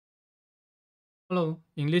Hello,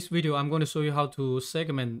 in this video, I'm going to show you how to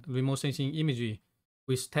segment remote sensing imagery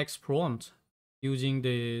with text prompt using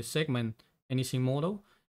the segment anything model.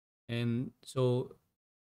 And so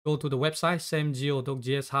go to the website,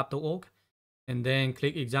 samgeo.gshub.org, and then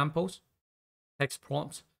click examples, text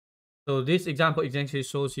prompts. So this example essentially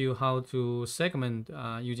shows you how to segment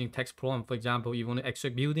using text prompt. For example, you want to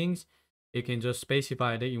extract buildings, you can just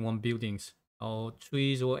specify that you want buildings or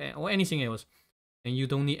trees or anything else, and you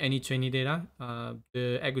don't need any training data.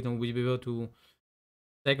 The algorithm will be able to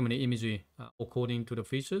segment the imagery according to the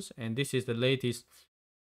features. And this is the latest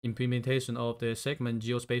implementation of the segment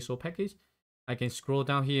geospatial package. I can scroll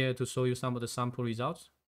down here to show you some of the sample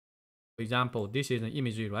results. For example, this is an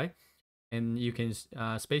imagery, right? And you can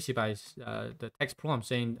specify the text prompt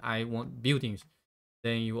saying I want buildings.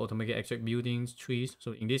 Then you automatically extract buildings, trees.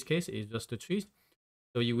 So in this case, it's just the trees.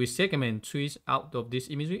 So you will segment trees out of this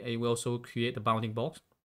imagery, and you will also create the bounding box.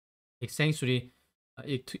 Essentially,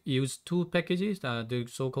 it uses two packages. The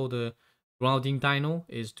so-called grounding dyno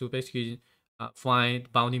is to basically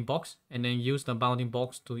find bounding box and then use the bounding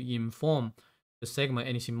box to inform the segment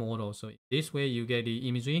anything model. So this way you get the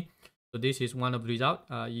imagery. So this is one of the result.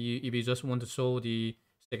 If you just want to show the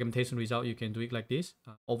segmentation result, you can do it like this.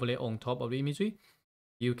 Overlay on top of the imagery.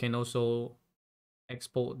 You can also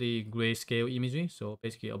export the grayscale imagery. So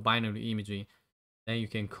basically a binary imagery. Then you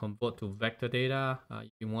can convert to vector data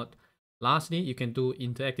if you want. Lastly, you can do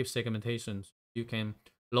interactive segmentations. You can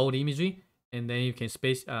load the imagery and then you can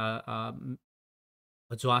adjust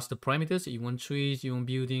the parameters. You want trees, you want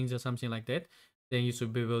buildings or something like that. Then you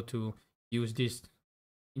should be able to use this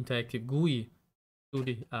interactive GUI to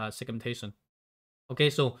the segmentation. Okay,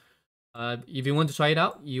 so if you want to try it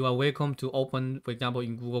out, you are welcome to open, for example,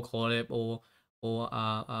 in Google Colab or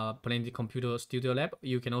Plenty Computer Studio Lab.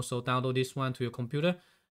 You can also download this one to your computer.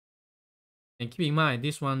 And keep in mind,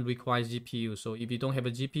 this one requires GPU. So if you don't have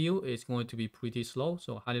a GPU, it's going to be pretty slow.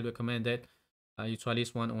 So I highly recommend that you try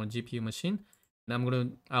this one on a GPU machine.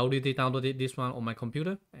 And I already downloaded this one on my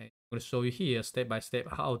computer. And I'm going to show you here step by step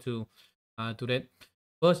how to do that.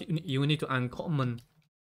 First, you need to uncomment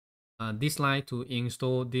this line to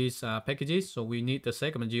install these packages. So we need the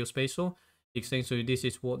segment geospatial. Essentially, this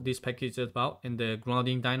is what this package is about. And the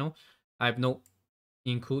grounding dyno, I've not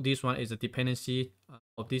include this one as a dependency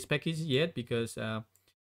of this package yet because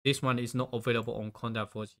this one is not available on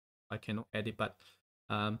contact for. I cannot add it, but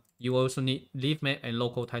you also need leaf map and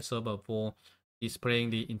local type server for displaying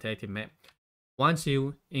the interactive map. Once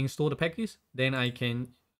you install the package, then I can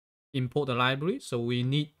import the library. So we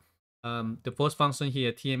need the first function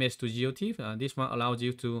here, TMS to GeoTIFF. This one allows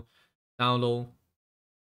you to download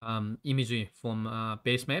imagery from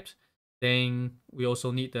base maps. Then we also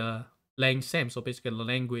need the lang SAM, so basically the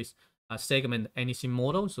language segment anything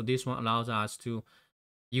model. So this one allows us to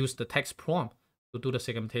use the text prompt to do the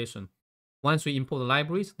segmentation. Once we import the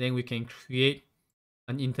libraries, then we can create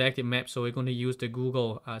an interactive map. So we're going to use the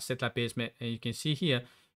Google satellite-based map, and you can see here,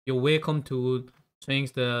 you're welcome to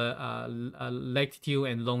change the latitude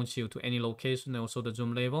and longitude to any location, and also the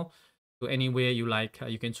zoom level to anywhere you like.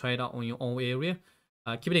 You can try it out on your own area.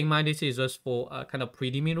 Keep it in mind, this is just for kind of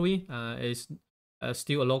preliminary. It's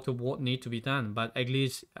still a lot of work need to be done, but at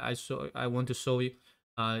least I want to show you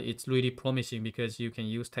it's really promising because you can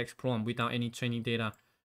use text prompt without any training data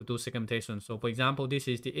to do segmentation. So for example, this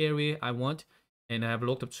is the area I want, and I have a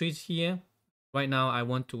lot of trees here. Right now, I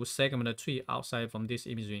want to segment a tree outside from this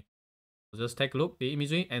imagery. So just take a look the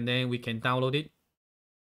imagery, and then we can download it.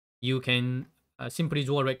 You can simply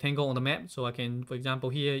draw a rectangle on the map. So I can, for example,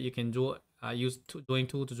 here you can draw use drawing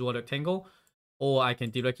tool to draw a rectangle, or I can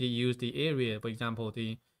directly use the area, for example,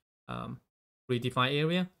 the predefined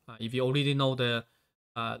area. If you already know the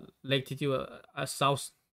latitude south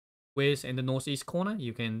west and the northeast corner,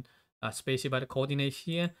 you can specify the coordinates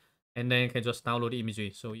here, and then you can just download the imagery.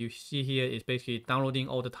 So you see here is basically downloading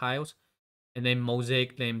all the tiles, and then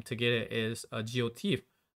mosaic them together as a GeoTIFF.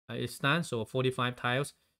 It's done, so 45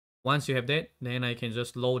 tiles. Once you have that, then I can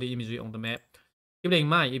just load the imagery on the map. Keep in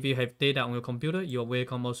mind, if you have data on your computer, you're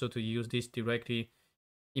welcome also to use this directly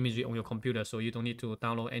imagery on your computer, so you don't need to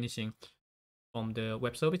download anything from the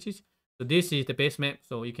web services. So this is the base map,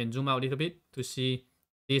 so you can zoom out a little bit to see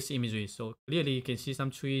this imagery. So clearly you can see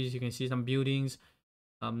some trees, you can see some buildings.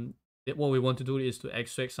 What we want to do is to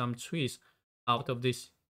extract some trees out of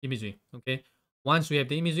this imagery. Okay, once we have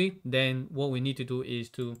the imagery, then what we need to do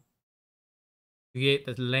is to create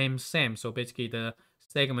the lam SAM. So basically the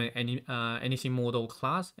segment anything model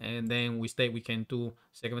class, and then with that we can do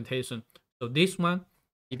segmentation. So this one,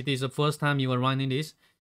 if it is the first time you are running this,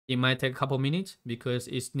 it might take a couple minutes because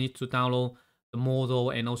it needs to download the model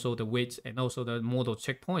and also the weights and also the model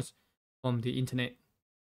checkpoints. from the internet,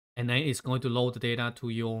 and then it's going to load the data to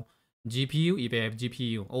your GPU if you have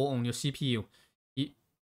GPU, or on your CPU.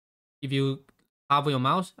 If you hover your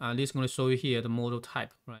mouse, this is going to show you here the model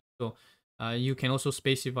type, right? So you can also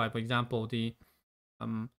specify, for example, the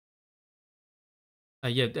um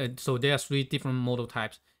so there are 3 different model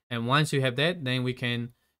types, and once you have that, then we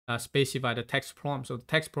can specify the text prompt. So the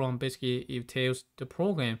text prompt basically it tells the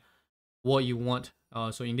program what you want.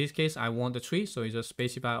 So in this case, I want the tree, so you just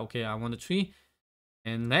specify, okay, I want the tree.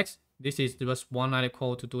 And next, this is just one line of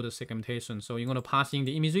code to do the segmentation. So you're going to pass in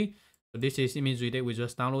the imagery. So this is imagery that we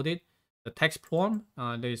just downloaded. The text prompt,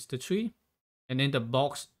 there's the tree, and then the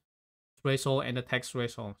box threshold and the text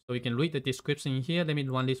threshold. So you can read the description here. Let me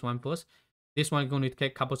run this one first. This one is going to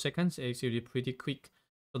take a couple seconds. It's actually pretty quick.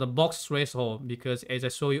 So the box threshold, because as I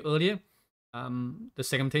showed you earlier, the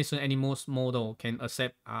segmentation animals model can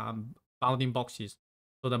accept bounding boxes.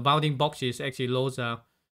 So the bounding boxes actually loads are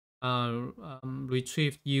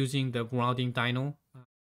retrieved using the grounding dino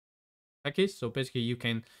package. So basically,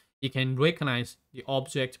 it can recognize the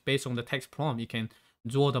object based on the text prompt. You can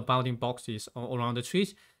draw the bounding boxes around the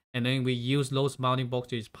trees, and then we use those bounding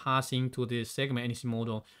boxes passing to the segment NC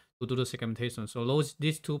model to do the segmentation. So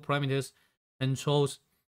these 2 parameters controls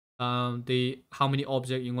the how many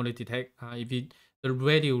objects you want to detect. The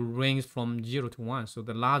value range from 0 to 1. So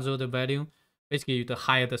the larger the value, basically the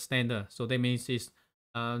higher the standard. So that means it's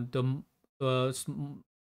the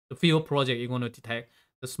field project you're going to detect.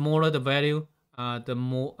 The smaller the value, the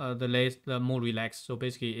more relaxed. So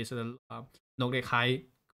basically, it's not a high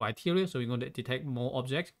criteria. So you're going to detect more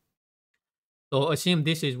objects. So assume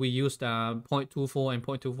this is we used 0.24 and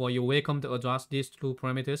 0.24. You're welcome to adjust these 2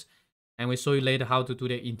 parameters, and we show you later how to do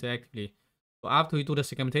that interactively. So after we do the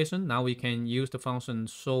segmentation, now we can use the function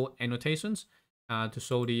show annotations to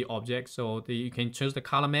show the object. So you can choose the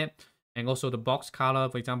color map and also the box color,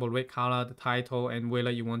 for example, red color, the title, and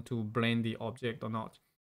whether you want to blend the object or not.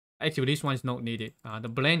 Actually, this one is not needed. The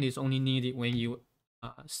blend is only needed when you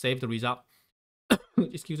save the result.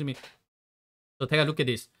 Excuse me. So take a look at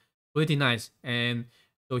this. Pretty nice. And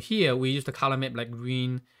so here we use the color map like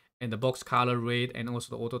green and the box color red and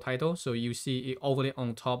also the auto title. So you see it overlay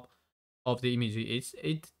on top of the imagery.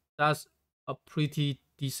 It does a pretty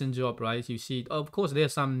decent job, right? You see, of course,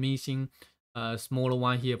 there's some missing smaller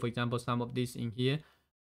one here. For example, some of this in here.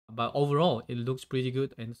 But overall, it looks pretty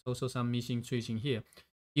good, and there's also some missing trees in here.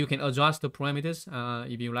 You can adjust the parameters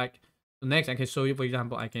if you like. So next, I can show you, for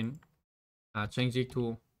example, I can change it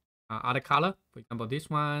to other color, for example, this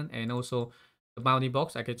one, and also the bounding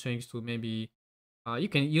box, I can change to maybe, you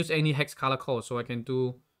can use any hex color code. So I can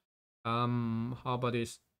do, how about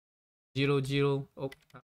this, 00,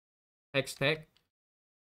 hex tag,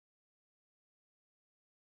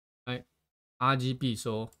 right, RGB,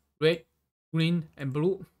 so red, green, and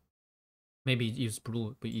blue. Maybe use blue,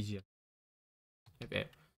 would be easier. Okay.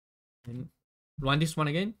 And run this one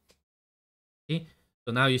again. Okay.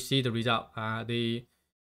 So now you see the result. The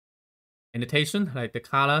annotation, like the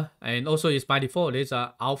color, and also it's by default it's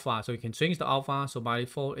alpha, so you can change the alpha. So by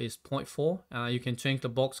default is 0.4. You can change the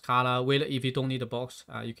box color. Whether if you don't need the box,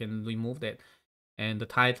 you can remove that. And the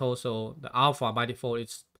title, so the alpha by default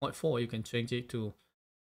is 0.4. You can change it to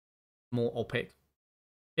more opaque.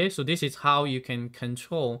 Okay, so this is how you can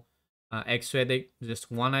control extracting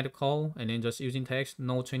just one item call, and then just using text,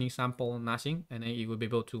 no training sample, nothing, and then you will be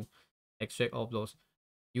able to extract all of those.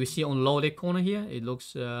 You see on lower left corner here, it looks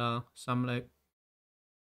some like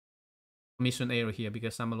mission error here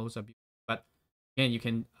because some of those are, but again, you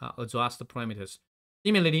can adjust the parameters.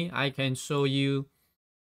 Similarly, I can show you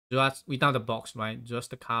just without the box, right? Just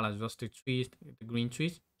the colors, just the trees, the green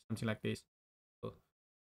trees, something like this. So,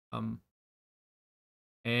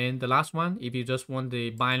 and the last one, if you just want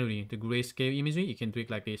the binary, the grayscale imagery, you can do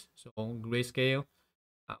it like this. So grayscale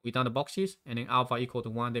without the boxes, and then alpha equal to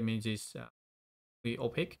 1, that means it's very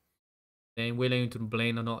opaque. Then whether you to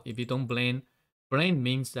blend or not. If you don't blend, blend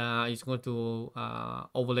means it's going to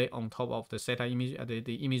overlay on top of the SETA image,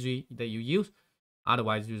 the imagery that you use.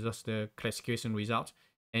 Otherwise, you just the classification result.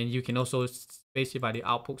 And you can also specify the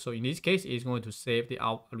output. So in this case, it's going to save the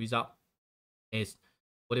result as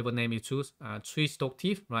whatever name you choose. Tree stock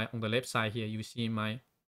thief, right on the left side here, you see the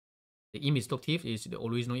image stock thief is the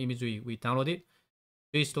original imagery we downloaded.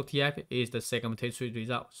 Tree stock thief is the segmentation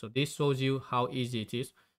result. So this shows you how easy it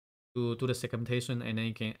is to do the segmentation, and then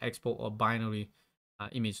you can export a binary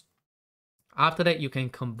image. After that, you can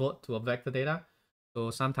convert to a vector data. So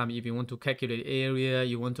sometimes if you want to calculate area,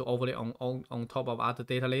 you want to overlay on top of other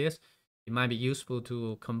data layers, it might be useful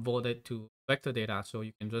to convert it to vector data. So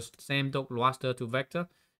you can just same doc raster to vector,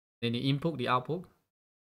 then you input the output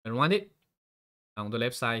and run it. on the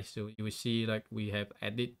left side. So you will see like we have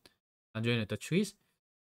added generated trees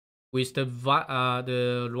with the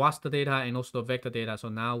raster data and also the vector data. So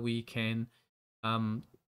now we can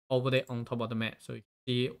overlay on top of the map. So you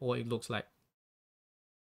see what it looks like.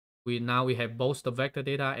 We have both the vector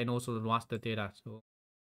data and also the raster data. So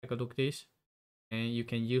take a look at this, and you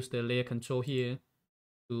can use the layer control here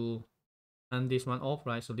to turn this one off,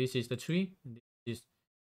 right? So this is the tree. This is,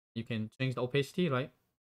 you can change the opacity, right?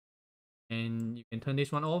 And you can turn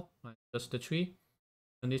this one off, right? Just the tree.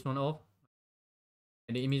 Turn this one off.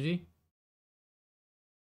 And the imagery,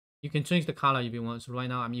 you can change the color if you want. So right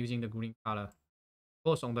now I'm using the green color. Of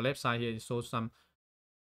course, on the left side here, it shows some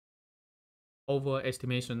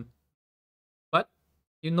overestimation, but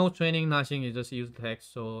you know training, nothing. You just use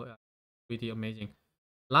text, so pretty amazing.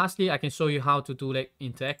 Lastly, I can show you how to do that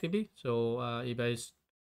interactively. So if I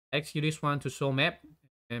execute this one to show map,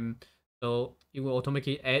 and so it will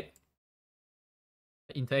automatically add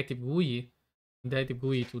interactive GUI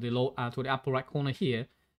to the to the upper right corner here.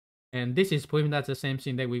 And this is pretty much the same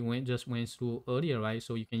thing that we just went through earlier, right?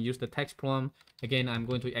 So you can use the text prompt. Again, I'm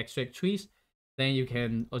going to extract trees. Then you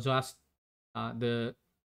can adjust the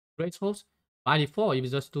thresholds. By default, if you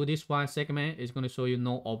just do this one segment, it's going to show you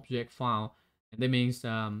no object file. And that means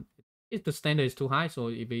if the standard is too high, so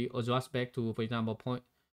if we adjust back to, for example,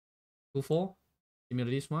 0.24, similar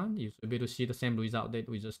to this one, you should be able to see the same result that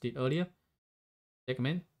we just did earlier.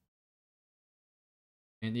 Segment.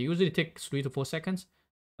 And it usually takes 3 to 4 seconds.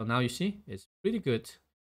 So now you see, it's pretty good.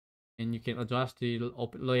 And you can adjust the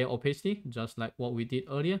layer opacity, just like what we did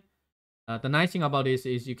earlier. The nice thing about this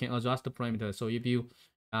is you can adjust the parameters. So if you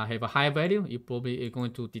have a higher value, you probably are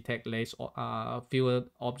going to detect less fewer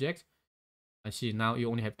objects. I see now you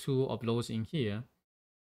only have 2 of those in here.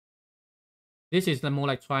 This is the more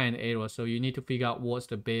like try and error. So you need to figure out what's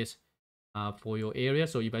the best for your area.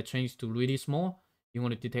 So if I change to really small, you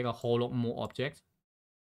want to detect a whole lot more objects.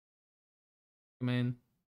 Command.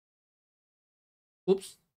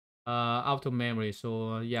 Oops. Out of memory.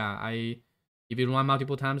 So yeah, if you run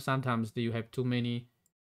multiple times, sometimes you have too many,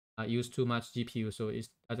 use too much GPU, so it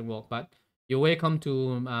doesn't work. But you're welcome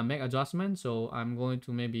to make adjustments. So I'm going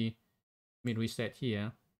to maybe reset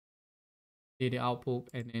here, see the output,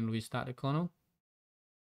 and then restart the kernel.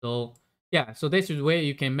 So yeah, so this is where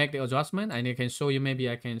you can make the adjustment, and I can show you, maybe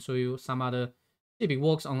I can show you some other, if it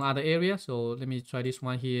works on other areas. So let me try this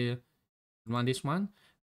one here, run this one.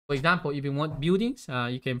 For example, if you want buildings,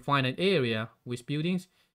 you can find an area with buildings.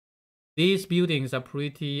 These buildings are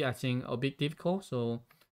pretty, I think, a bit difficult. So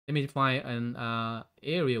let me find an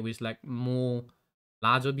area with like more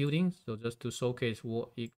larger buildings. So just to showcase what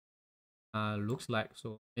it looks like.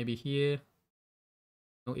 So maybe here,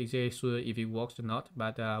 not exactly sure if it works or not,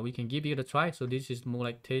 but we can give it a try. So this is more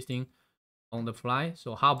like testing on the fly.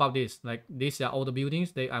 So how about this? Like these are all the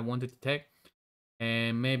buildings that I want to detect.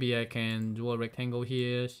 And maybe I can draw a rectangle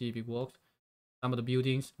here, see if it works. Some of the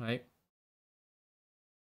buildings, right?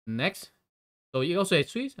 Next. So it also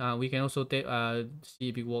has trees. We can also see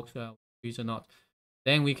if it works trees or not.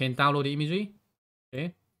 Then we can download the imagery.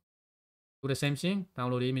 Okay. Do the same thing.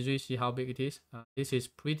 Download the imagery, see how big it is. This is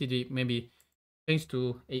pretty deep, maybe change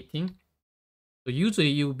to 18. So usually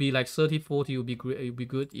you'll be like 30, 40 will be great, it'll be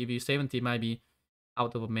good. If you 70 might be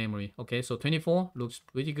out of memory. Okay, so 24 looks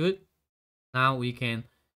pretty good. Now we can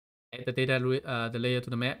add the data the layer to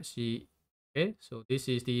the map. See, okay, so this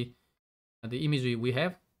is the imagery we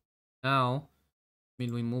have. Now we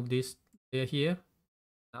remove this layer here.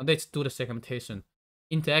 Now let's do the segmentation.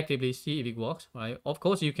 Interactively see if it works, right? Of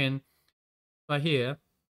course you can right here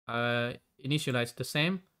initialize the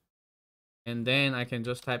same, and then I can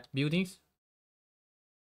just type buildings.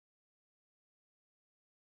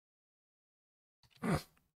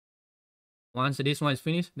 Once this one is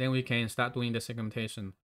finished, then we can start doing the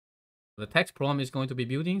segmentation. The text prompt is going to be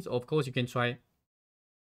buildings. Of course, you can try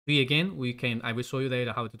tree again. I will show you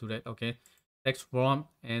later how to do that. Okay, text prompt,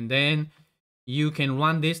 and then you can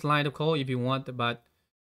run this line of code if you want. But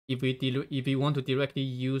if you want to directly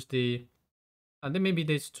use the, then maybe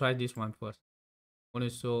let's try this one first. I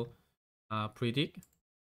want to show predict,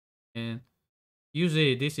 and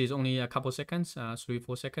usually this is only a couple seconds,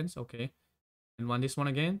 3-4 seconds. Okay, and run this one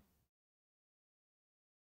again.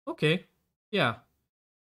 Okay, yeah,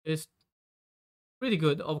 it's pretty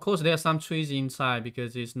good. Of course, there are some trees inside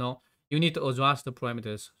because it's not. You need to adjust the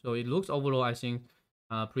parameters. So it looks overall, I think,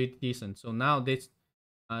 pretty decent. So now let's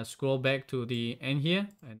scroll back to the end here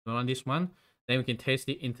and run this one. Then we can test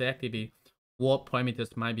it interactively. What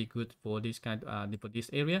parameters might be good for this for this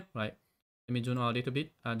area, right? Let me zoom out a little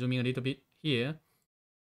bit, zoom in a little bit here,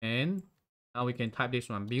 and now we can type this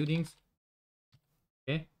one, buildings.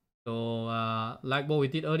 Okay, So like what we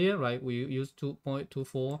did earlier, right? We used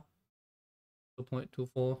 2.24,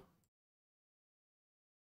 2.24.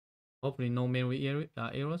 Hopefully no memory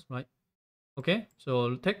errors, right? Okay,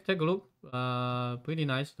 so take a look. Pretty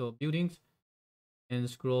nice. So buildings and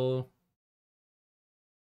scroll.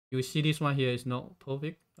 You see this one here is not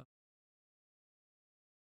perfect.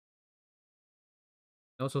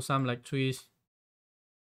 Also some like trees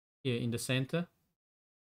here in the center.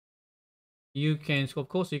 You can, of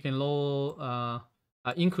course, you can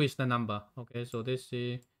increase the number. Okay, so this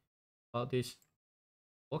is about this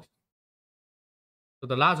box. So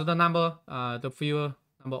the larger the number, the fewer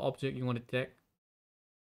number of object you want to detect.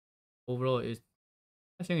 Overall, is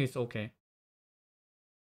I think it's okay.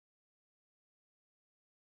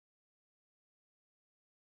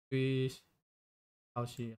 Trees,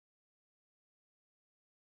 house here.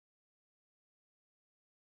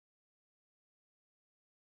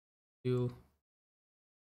 You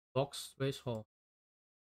box threshold.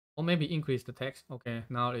 Or maybe increase the text. Okay,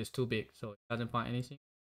 now it's too big, so it doesn't find anything.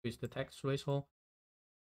 Increase the text threshold.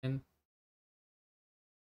 And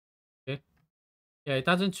okay. Yeah, it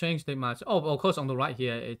doesn't change that much. Oh, of course, on the right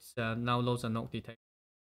here, it's now loads are not detected.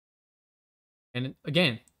 And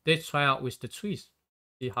again, let's try out with the trees.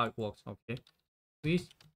 See how it works. Okay, trees.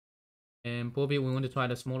 And probably we want to try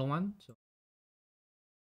the smaller one. So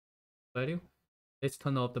value. Let's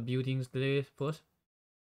turn off the buildings there first.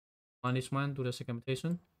 On this one, do the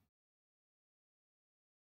segmentation.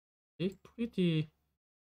 Okay,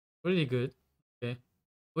 pretty good. Okay,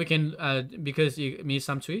 we can because you need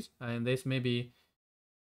some trees, and this maybe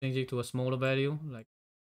change it to a smaller value like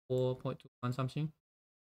 4.21 something.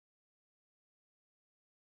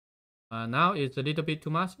 Now it's a little bit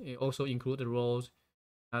too much. It also include the rows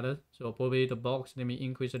added, so probably the box let me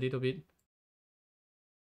increase a little bit.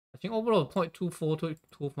 I think overall 0.24 to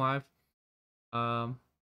 0.25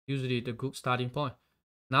 usually the good starting point.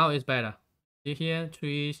 Now it's better. See here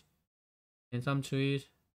trees and some trees.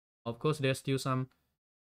 Of course there's still some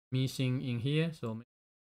missing in here, so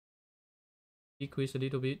decrease a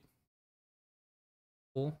little bit.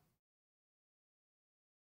 Oh,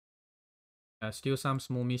 still some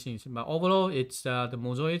small missing, but overall it's the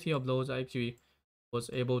majority of those actually was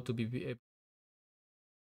able to be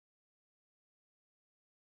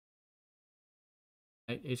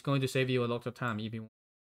it's going to save you a lot of time if you want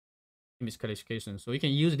misclassification. So you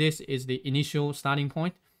can use this as the initial starting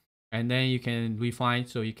point, and then you can refine.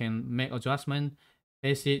 So you can make adjustment,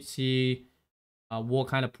 test it, see what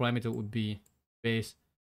kind of parameter would be best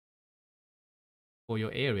for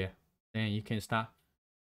your area. Then you can start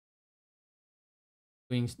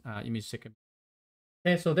doing image second.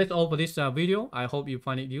 Okay, so that's all for this video. I hope you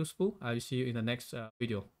find it useful. I will see you in the next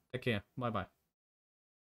video. Take care. Bye bye.